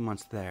first few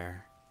months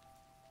there.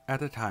 At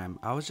the time,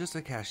 I was just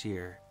a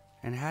cashier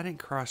and hadn't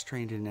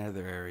cross-trained in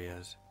other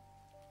areas.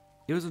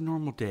 It was a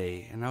normal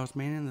day and I was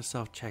manning the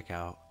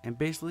self-checkout and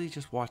basically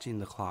just watching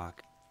the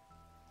clock.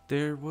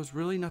 There was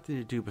really nothing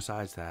to do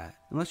besides that,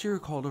 unless you were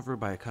called over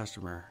by a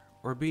customer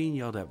or being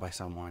yelled at by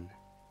someone.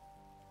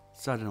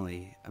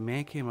 Suddenly, a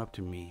man came up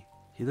to me.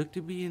 He looked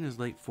to be in his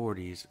late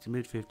 40s to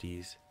mid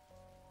 50s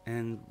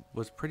and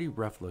was pretty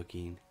rough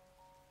looking.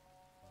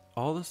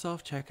 All the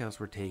self-checkouts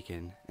were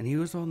taken, and he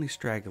was the only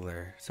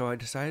straggler, so I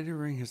decided to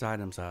ring his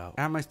items out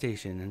at my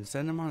station and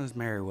send him on his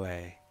merry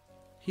way.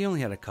 He only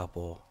had a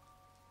couple.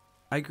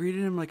 I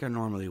greeted him like I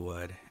normally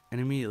would,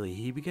 and immediately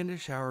he began to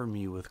shower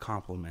me with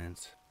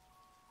compliments.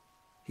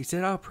 He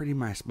said how pretty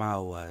my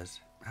smile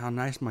was, how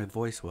nice my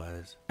voice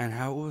was, and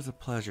how it was a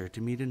pleasure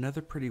to meet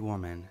another pretty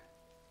woman.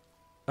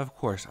 Of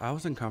course, I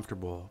was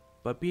uncomfortable,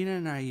 but being a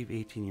naive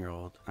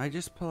 18-year-old, I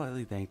just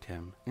politely thanked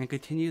him and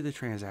continued the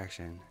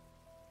transaction.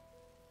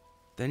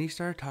 Then he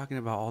started talking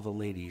about all the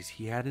ladies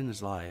he had in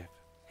his life,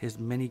 his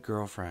many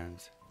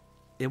girlfriends.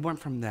 It went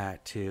from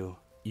that to,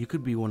 you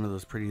could be one of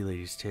those pretty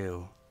ladies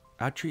too.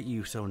 I'll treat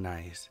you so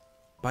nice,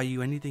 buy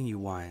you anything you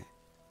want,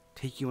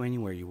 take you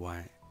anywhere you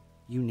want,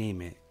 you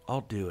name it,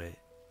 I'll do it.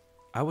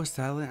 I was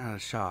silent out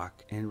of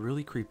shock and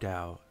really creeped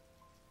out.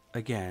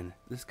 Again,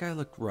 this guy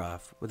looked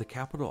rough with a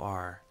capital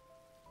R.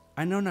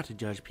 I know not to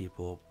judge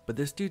people, but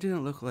this dude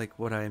didn't look like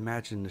what I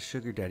imagined a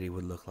sugar daddy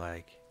would look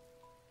like.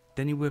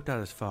 Then he whipped out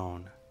his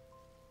phone.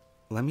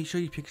 Let me show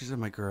you pictures of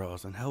my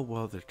girls and how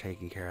well they're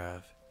taken care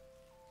of.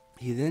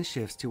 He then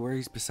shifts to where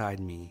he's beside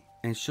me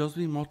and shows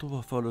me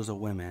multiple photos of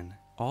women,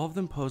 all of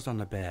them posed on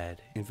the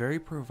bed in very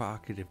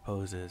provocative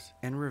poses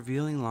and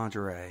revealing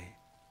lingerie.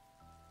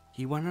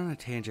 He went on a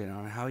tangent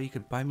on how he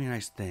could buy me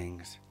nice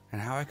things and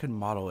how I could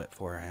model it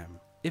for him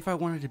if I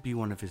wanted to be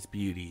one of his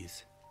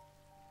beauties.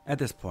 At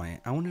this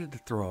point, I wanted to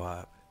throw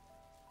up.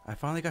 I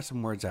finally got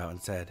some words out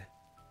and said,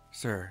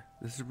 "Sir,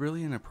 this is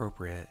really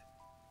inappropriate.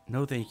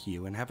 No thank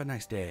you and have a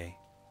nice day."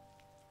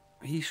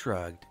 He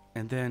shrugged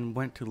and then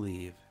went to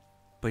leave,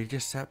 but he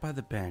just sat by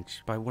the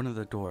bench by one of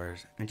the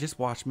doors and just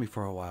watched me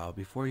for a while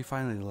before he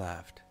finally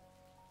left.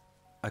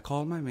 I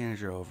called my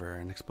manager over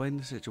and explained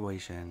the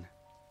situation.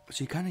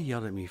 She kinda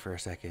yelled at me for a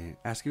second,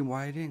 asking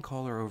why I didn't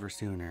call her over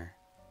sooner,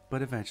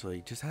 but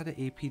eventually just had an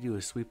AP do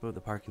a sweep of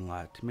the parking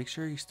lot to make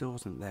sure he still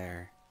wasn't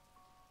there.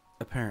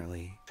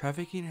 Apparently,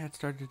 trafficking had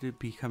started to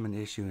become an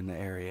issue in the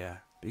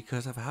area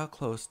because of how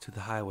close to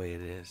the highway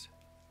it is.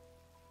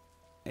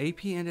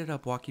 AP ended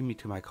up walking me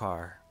to my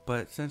car,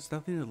 but since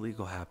nothing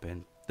illegal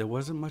happened, there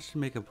wasn't much to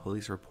make a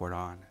police report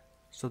on,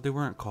 so they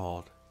weren't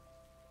called.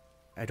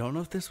 I don't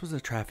know if this was a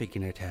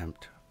trafficking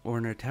attempt or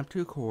an attempt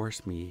to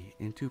coerce me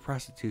into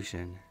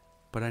prostitution,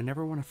 but I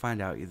never want to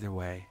find out either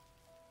way.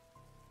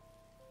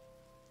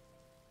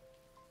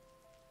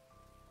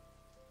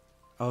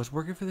 I was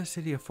working for the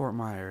city of Fort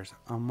Myers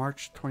on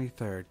March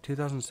 23rd,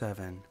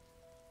 2007.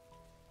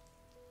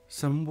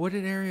 Some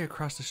wooded area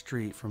across the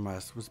street from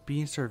us was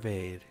being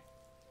surveyed.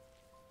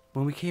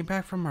 When we came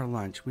back from our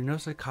lunch, we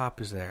noticed a cop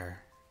is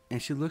there,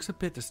 and she looks a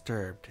bit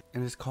disturbed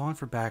and is calling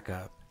for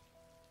backup.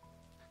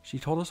 She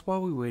told us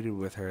while we waited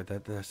with her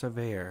that the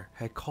surveyor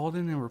had called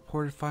in and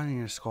reported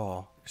finding a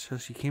skull, so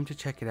she came to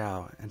check it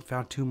out and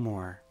found 2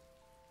 more.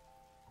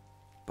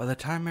 By the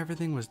time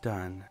everything was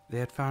done, they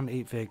had found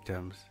 8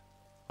 victims,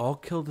 all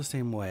killed the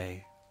same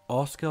way,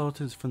 all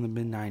skeletons from the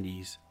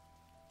mid-90s.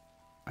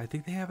 I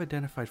think they have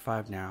identified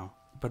 5 now,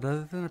 but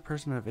other than a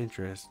person of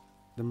interest,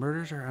 the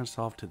murders are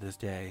unsolved to this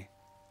day.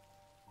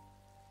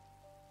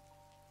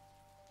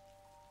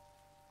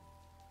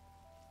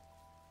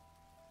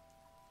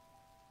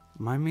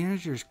 My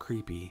manager is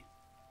creepy.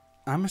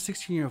 I'm a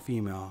 16-year-old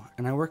female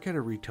and I work at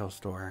a retail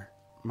store.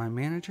 My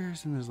manager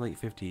is in his late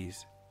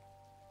 50s.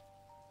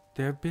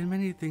 There have been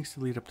many things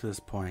to lead up to this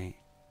point.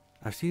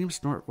 I've seen him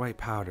snort white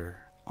powder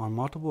on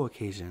multiple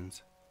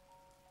occasions.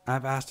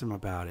 I've asked him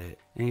about it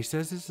and he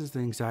says this is the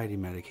anxiety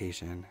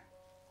medication.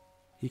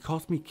 He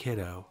calls me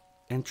kiddo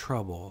and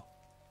trouble.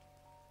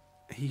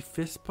 He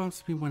fist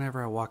bumps me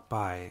whenever I walk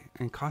by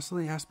and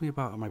constantly asks me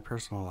about my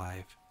personal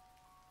life.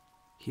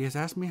 He has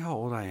asked me how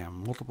old I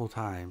am multiple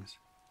times.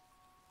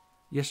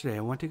 Yesterday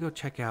I went to go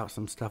check out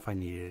some stuff I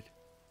needed.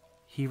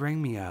 He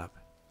rang me up.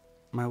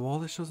 My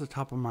wallet shows the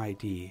top of my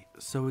ID,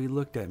 so he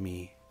looked at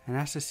me and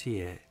asked to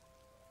see it.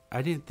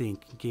 I didn't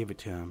think and gave it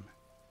to him.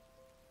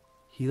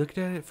 He looked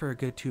at it for a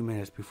good 2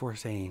 minutes before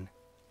saying,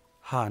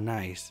 "Ha,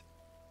 nice."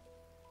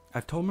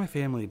 I've told my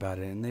family about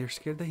it and they're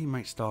scared that he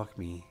might stalk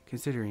me,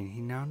 considering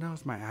he now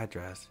knows my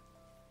address.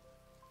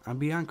 I'm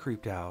beyond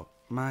creeped out.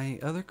 My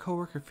other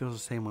coworker feels the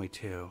same way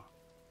too.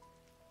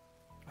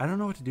 I don't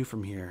know what to do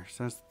from here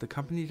since the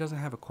company doesn't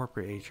have a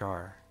corporate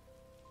HR.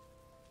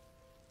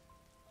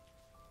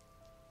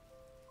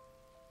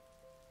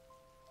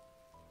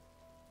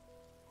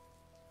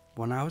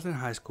 When I was in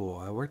high school,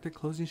 I worked a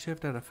closing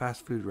shift at a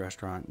fast food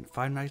restaurant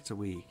 5 nights a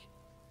week.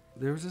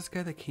 There was this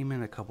guy that came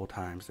in a couple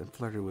times and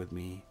flirted with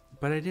me,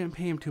 but I didn't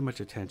pay him too much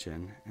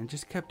attention and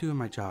just kept doing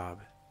my job.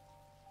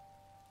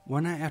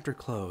 One night after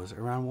close,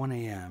 around 1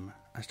 a.m.,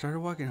 I started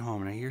walking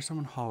home and I hear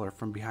someone holler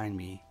from behind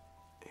me,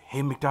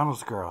 "Hey,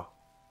 McDonald's girl."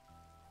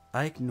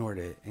 I ignored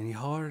it and he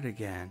hollered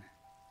again,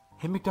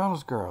 "Hey,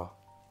 McDonald's girl,"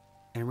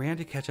 and ran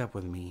to catch up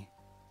with me.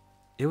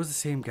 It was the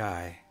same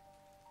guy.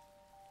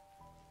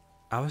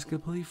 I was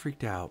completely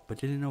freaked out but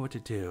didn't know what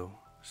to do,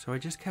 so I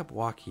just kept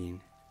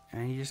walking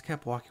and he just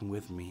kept walking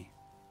with me.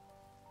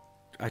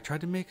 I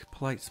tried to make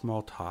polite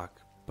small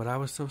talk, but I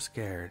was so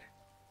scared.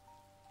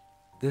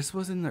 This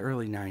was in the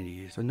early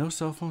 90s, so no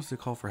cell phones to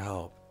call for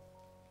help.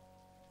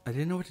 I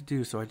didn't know what to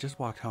do, so I just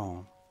walked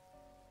home.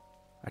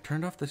 I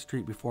turned off the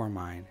street before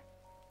mine.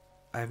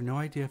 I have no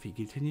idea if he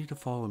continued to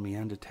follow me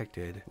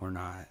undetected or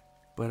not,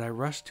 but I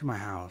rushed to my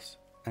house,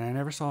 and I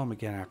never saw him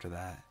again after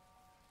that.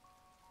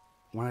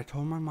 When I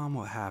told my mom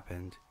what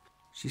happened,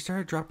 she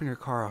started dropping her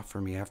car off for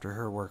me after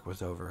her work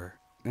was over,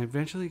 and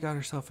eventually got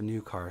herself a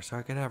new car so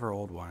I could have her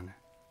old one.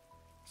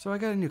 So I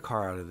got a new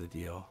car out of the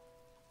deal.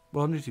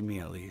 Well, new to me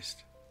at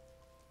least.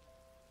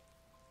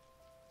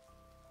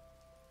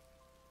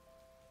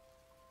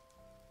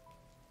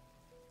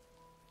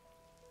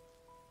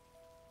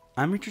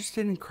 I'm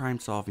interested in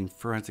crime-solving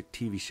forensic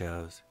TV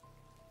shows.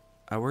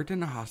 I worked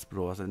in a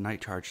hospital as a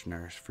night charge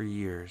nurse for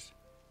years.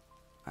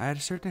 I had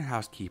a certain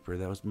housekeeper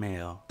that was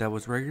male that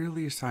was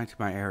regularly assigned to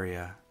my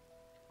area.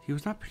 He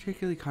was not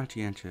particularly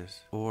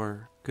conscientious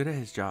or good at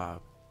his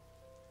job.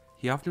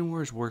 He often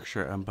wore his work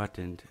shirt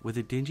unbuttoned with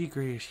a dingy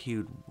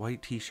grayish-hued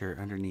white t-shirt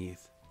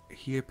underneath.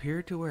 He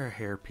appeared to wear a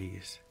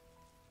hairpiece.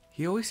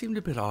 He always seemed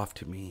a bit off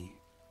to me.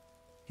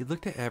 He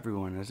looked at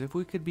everyone as if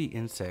we could be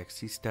insects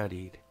he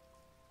studied.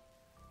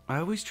 I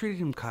always treated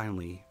him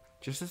kindly,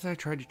 just as I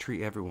tried to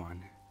treat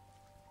everyone.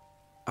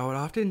 I would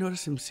often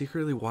notice him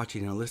secretly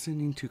watching and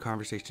listening to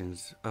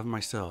conversations of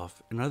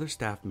myself and other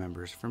staff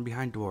members from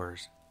behind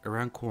doors,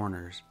 around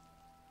corners.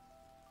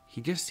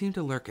 He just seemed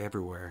to lurk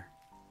everywhere.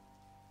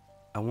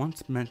 I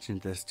once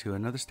mentioned this to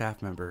another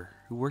staff member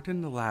who worked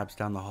in the labs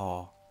down the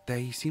hall, that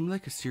he seemed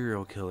like a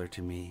serial killer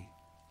to me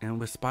and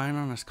was spying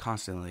on us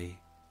constantly.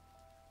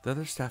 The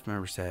other staff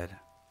member said,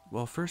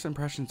 "Well, first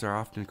impressions are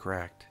often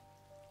correct."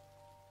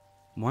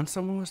 Once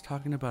someone was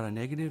talking about a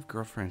negative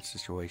girlfriend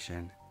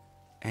situation,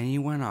 and he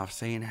went off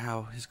saying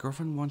how his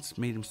girlfriend once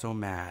made him so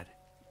mad.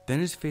 Then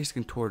his face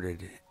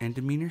contorted and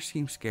demeanor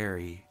seemed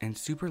scary and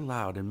super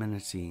loud and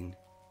menacing,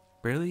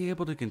 barely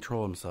able to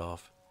control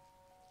himself.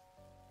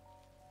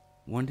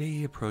 One day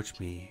he approached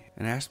me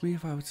and asked me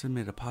if I would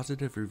submit a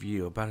positive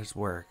review about his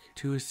work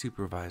to his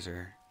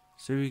supervisor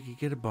so he could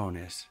get a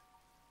bonus.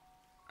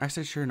 I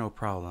said sure, no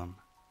problem.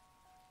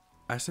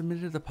 I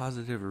submitted the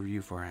positive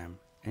review for him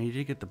and he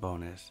did get the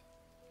bonus.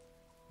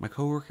 My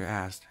coworker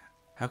asked,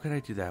 how could I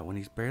do that when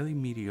he's barely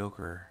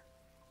mediocre?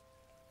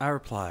 I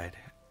replied,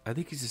 I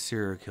think he's a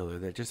serial killer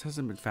that just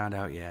hasn't been found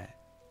out yet,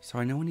 so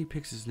I know when he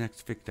picks his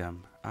next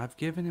victim, I've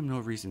given him no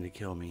reason to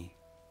kill me.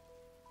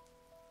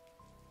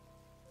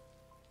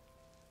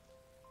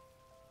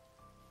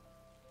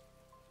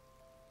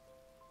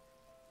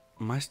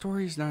 My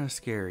story is not as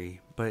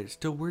scary, but it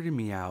still weirded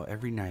me out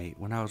every night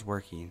when I was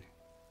working.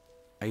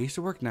 I used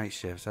to work night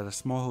shifts at a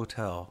small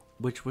hotel,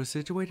 which was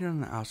situated on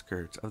the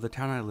outskirts of the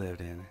town I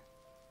lived in.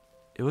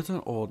 It was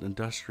an old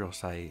industrial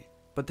site,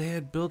 but they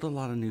had built a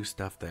lot of new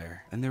stuff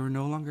there, and there were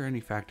no longer any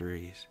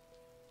factories.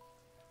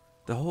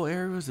 The whole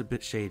area was a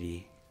bit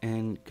shady,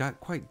 and got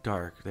quite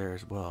dark there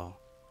as well.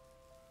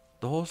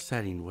 The whole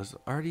setting was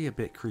already a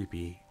bit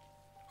creepy.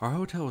 Our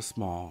hotel was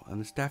small, and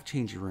the staff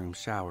changing rooms,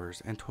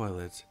 showers, and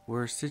toilets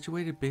were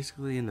situated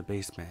basically in the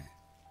basement.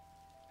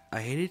 I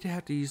hated to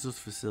have to use those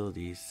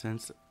facilities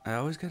since I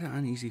always got an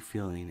uneasy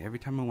feeling every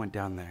time I went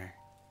down there.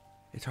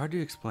 It's hard to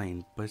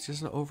explain, but it's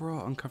just an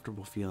overall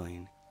uncomfortable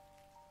feeling.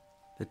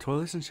 The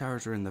toilets and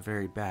showers were in the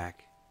very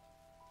back.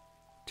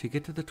 To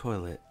get to the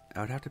toilet, I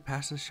would have to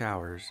pass the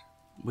showers,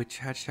 which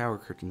had shower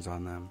curtains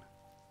on them.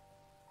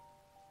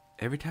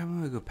 Every time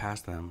I would go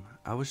past them,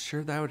 I was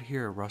sure that I would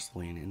hear a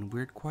rustling and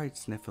weird quiet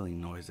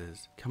sniffling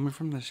noises coming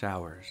from the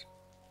showers.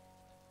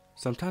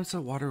 Sometimes the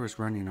water was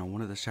running on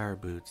one of the shower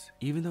boots,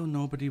 even though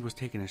nobody was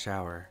taking a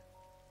shower.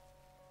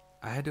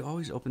 I had to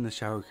always open the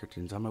shower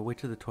curtains on my way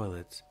to the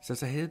toilets,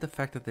 since I hated the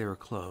fact that they were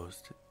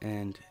closed,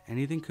 and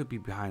anything could be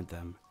behind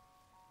them.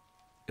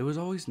 It was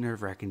always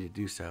nerve-wracking to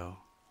do so.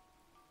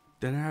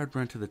 Then I would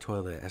run to the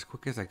toilet as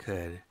quick as I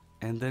could,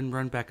 and then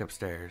run back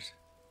upstairs.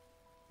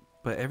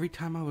 But every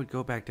time I would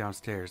go back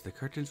downstairs, the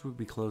curtains would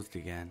be closed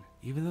again,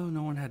 even though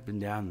no one had been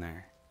down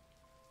there.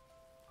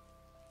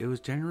 It was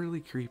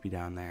generally creepy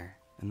down there,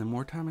 and the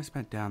more time I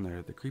spent down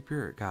there, the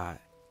creepier it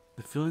got.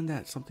 The feeling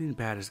that something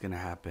bad is going to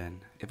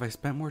happen if I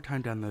spent more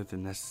time down there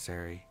than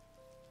necessary.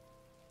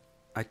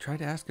 I tried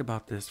to ask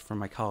about this from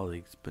my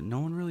colleagues, but no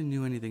one really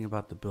knew anything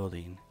about the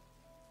building.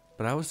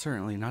 But I was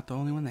certainly not the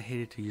only one that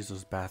hated to use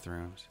those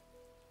bathrooms.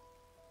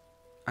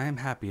 I am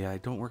happy I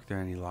don't work there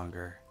any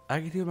longer. I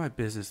can do my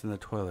business in the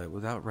toilet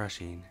without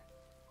rushing,